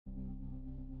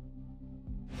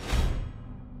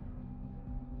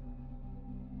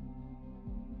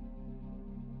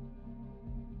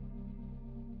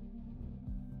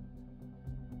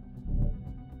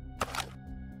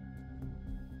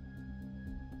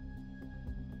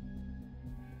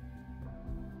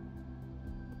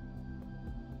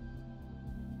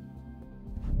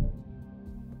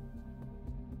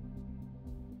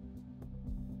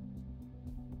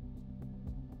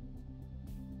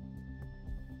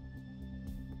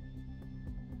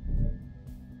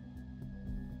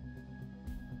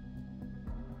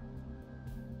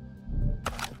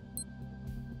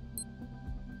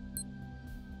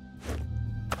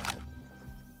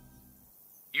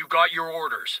got your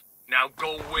orders. Now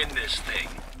go win this thing.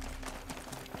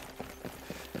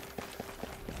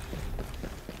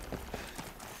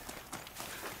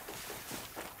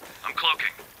 I'm cloaking.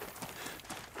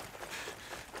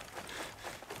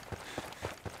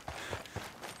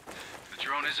 The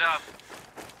drone is up.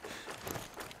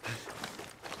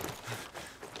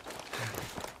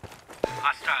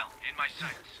 Hostile in my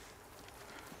sights.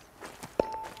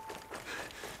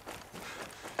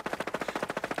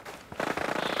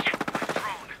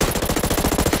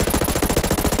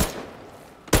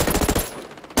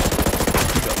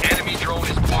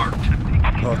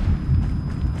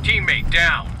 Teammate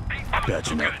down.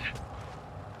 Patching up.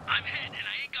 I'm hit and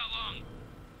I ain't got long.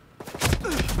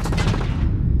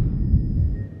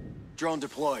 Drone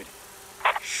deployed.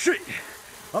 Shit!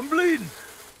 I'm bleeding.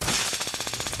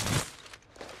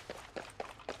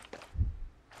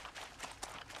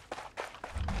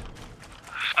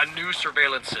 A new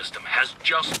surveillance system has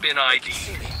just been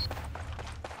ID'd.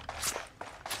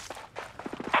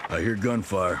 I hear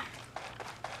gunfire.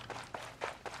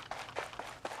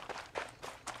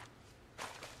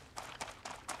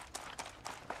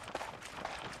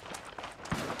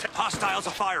 Hostiles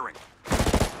are firing.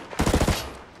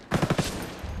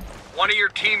 One of your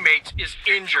teammates is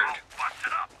injured. Bust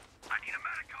it up. I need a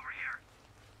medic over here.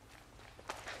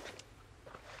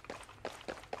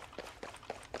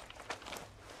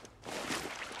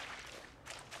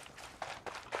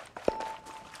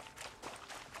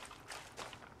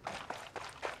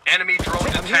 Enemy drone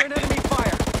I'm hearing detected. enemy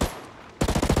fire.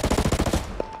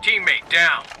 Teammate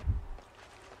down.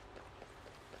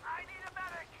 I need a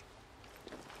medic.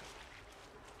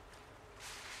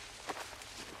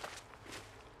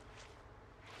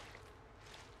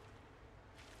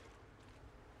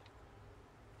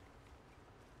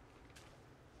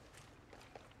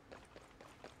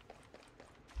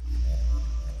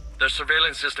 The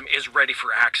surveillance system is ready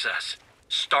for access.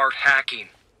 Start hacking.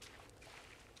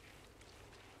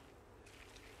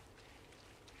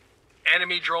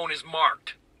 Enemy drone is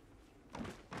marked.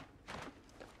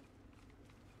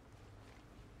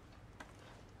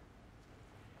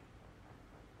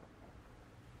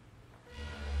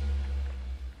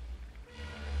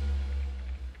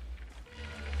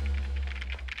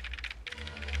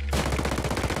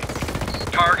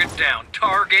 Target down.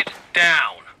 Target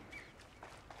down.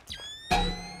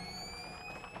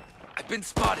 I've been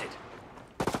spotted.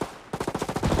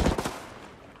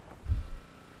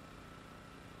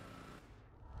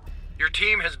 Your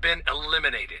team has been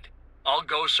eliminated. All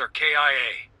ghosts are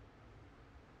KIA.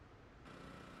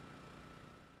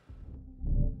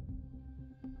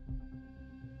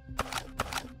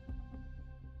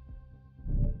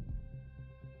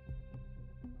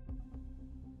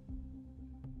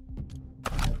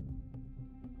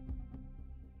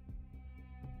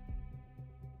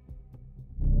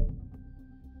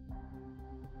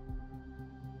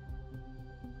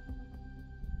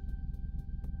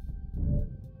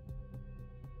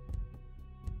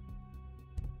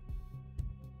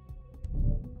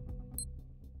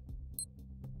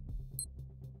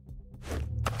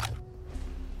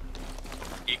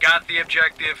 You got the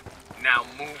objective, now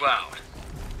move out.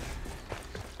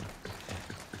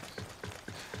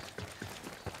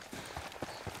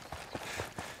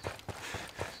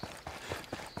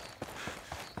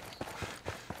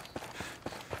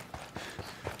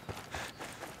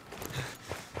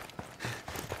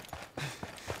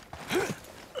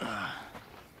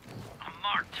 I'm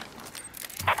marked.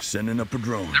 Sending up a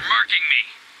drone. They're marking me.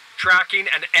 Tracking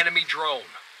an enemy drone.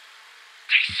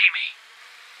 They see me.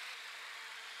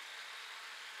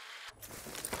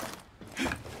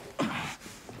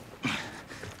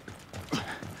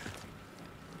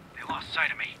 They lost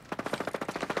sight of me.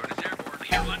 Drone is airborne. I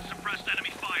hear unsuppressed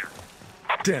enemy fire.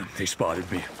 Damn, they spotted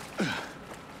me.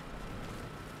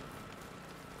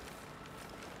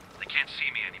 They can't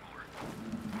see me anymore.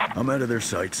 I'm out of their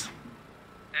sights.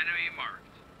 Enemy marked.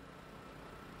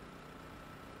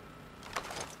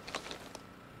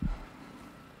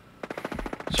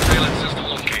 Surveillance system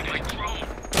located. My drone.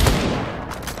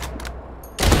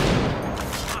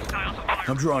 Hostiles are firing.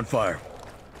 I'm drawing fire.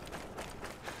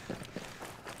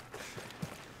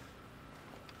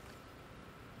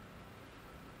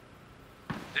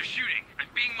 They're shooting. I'm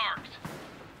being marked.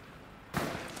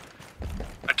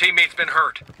 A teammate's been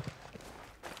hurt.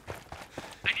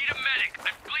 I need a medic.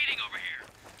 I'm bleeding over here.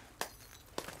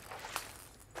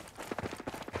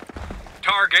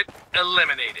 Target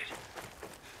eliminated.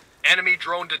 Enemy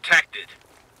drone detected.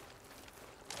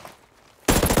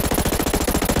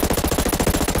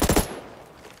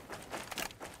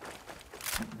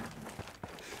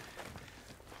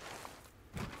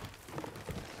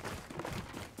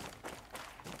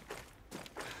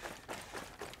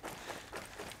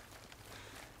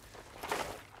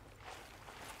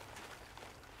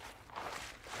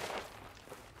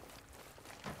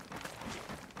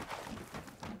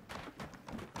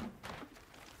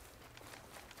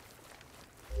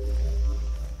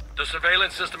 The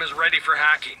surveillance system is ready for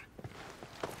hacking.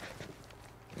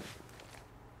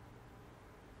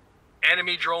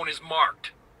 Enemy drone is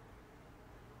marked.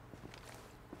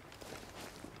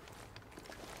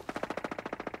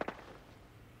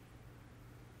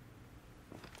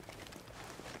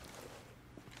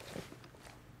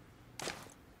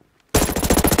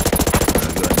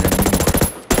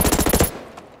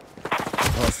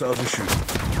 Hostiles are shooting.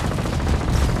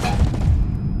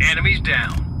 Enemies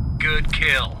down. Good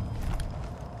kill.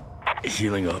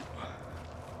 Healing up.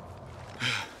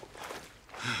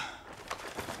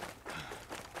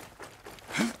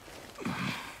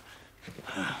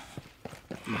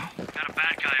 Got a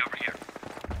bad guy over here.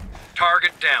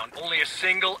 Target down. Only a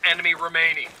single enemy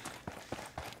remaining.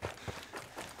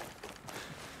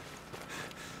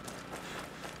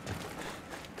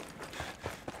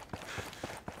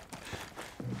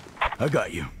 I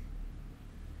got you.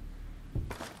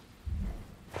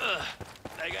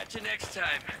 I got you next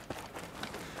time.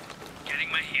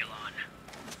 Getting my heal on.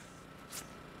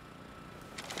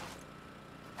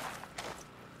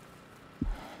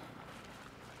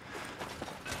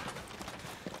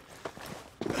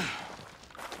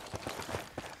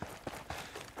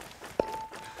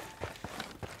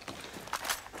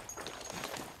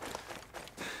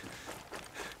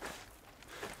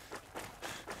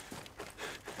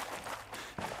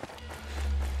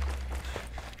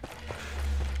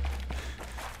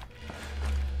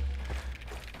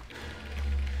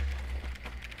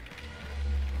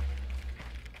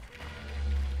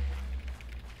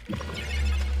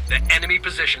 The enemy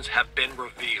positions have been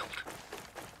revealed.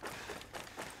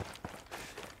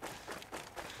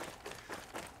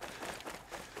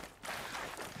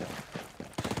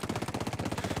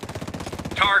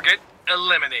 Target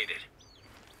eliminated.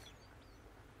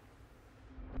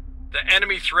 The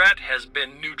enemy threat has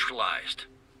been neutralized.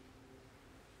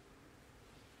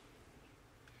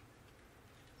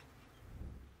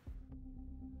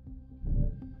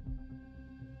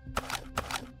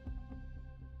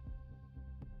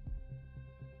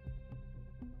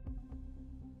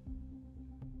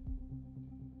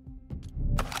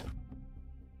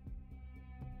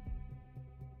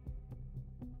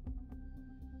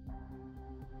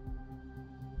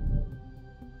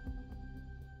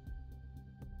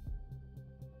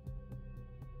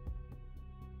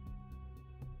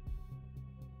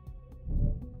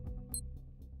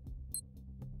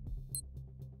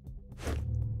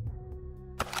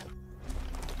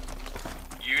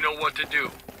 You know what to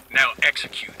do. Now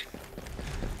execute.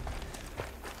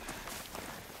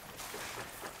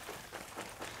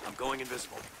 I'm going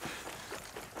invisible.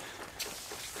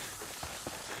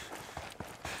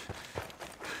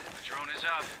 Drone is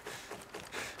up.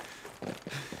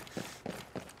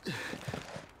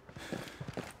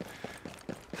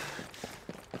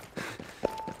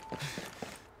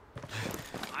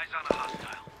 Eyes on a hostile.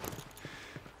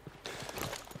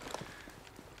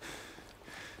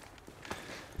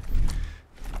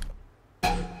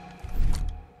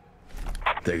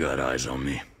 They got eyes on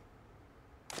me.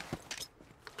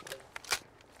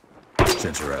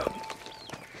 Sensor out.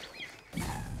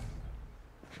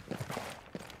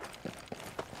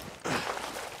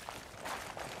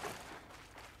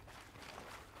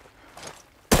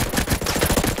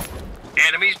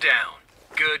 Enemies down.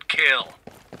 Good kill.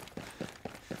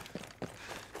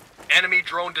 Enemy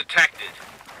drone detected.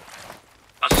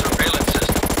 A surveillance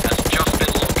system has just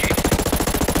been located.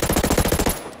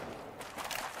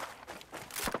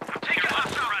 Take a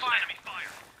hostile fire. Enemy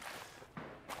fire.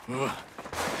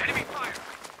 Enemy fire.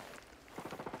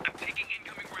 I'm taking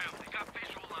incoming round. They got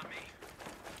visual on me.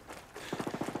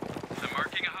 I'm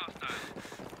marking a hostile.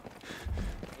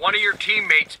 One of your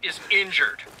teammates is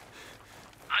injured.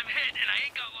 I'm hit and I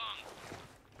ain't got long.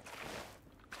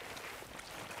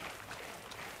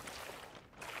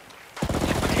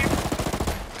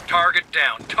 Target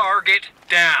down. Target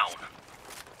down.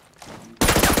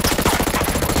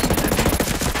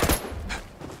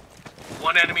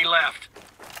 One enemy left.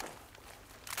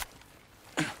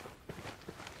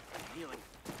 Healing.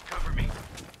 Cover me.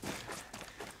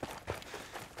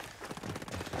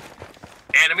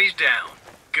 Enemies down.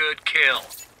 Good kill.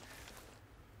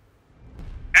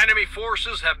 Enemy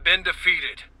forces have been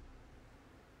defeated.